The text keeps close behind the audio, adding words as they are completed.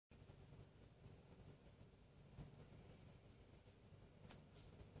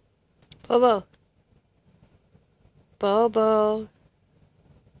Bobo. Bobo.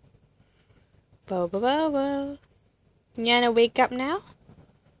 Bobo, Bobo. You wanna wake up now?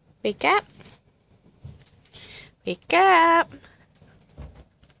 Wake up. Wake up.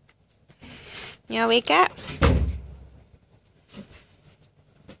 You wanna wake up?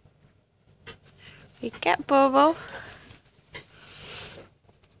 Wake up, Bobo.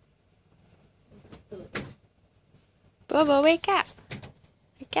 Bobo, wake up.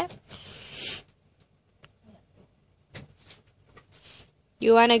 Wake up.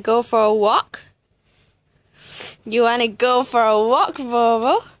 You wanna go for a walk? You wanna go for a walk,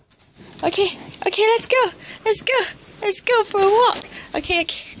 Bobo? Okay, okay, let's go. Let's go. Let's go for a walk. Okay,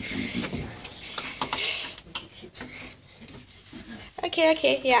 okay. Okay,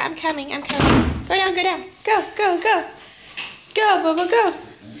 okay. Yeah, I'm coming. I'm coming. Go down, go down. Go, go, go. Go, Bobo, go.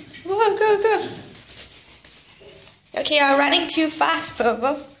 Whoa, go, go. Okay, you're running too fast,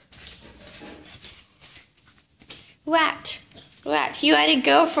 Bobo. What? What? You want to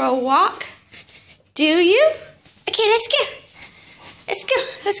go for a walk? Do you? Okay, let's go. Let's go.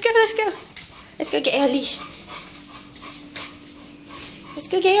 Let's go. Let's go. Let's go get your leash. Let's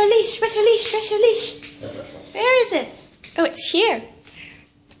go get your leash. Where's your leash? Where's your leash? Where is it? Oh, it's here.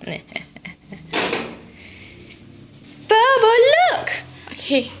 Bobo, look.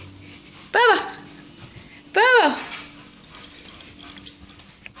 Okay. Bobo. Bobo.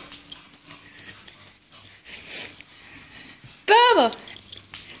 Bobo.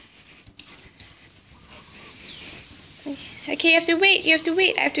 Okay, you have to wait. You have to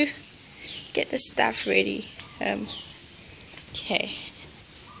wait. I have to get the stuff ready. Okay.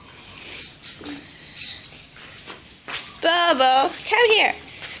 Bobo, come here.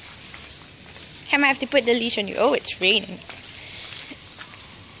 Come, I have to put the leash on you. Oh, it's raining.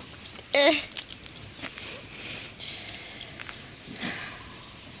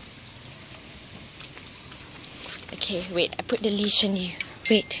 Okay, wait. I put the leash on you.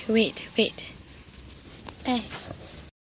 Wait, wait, wait.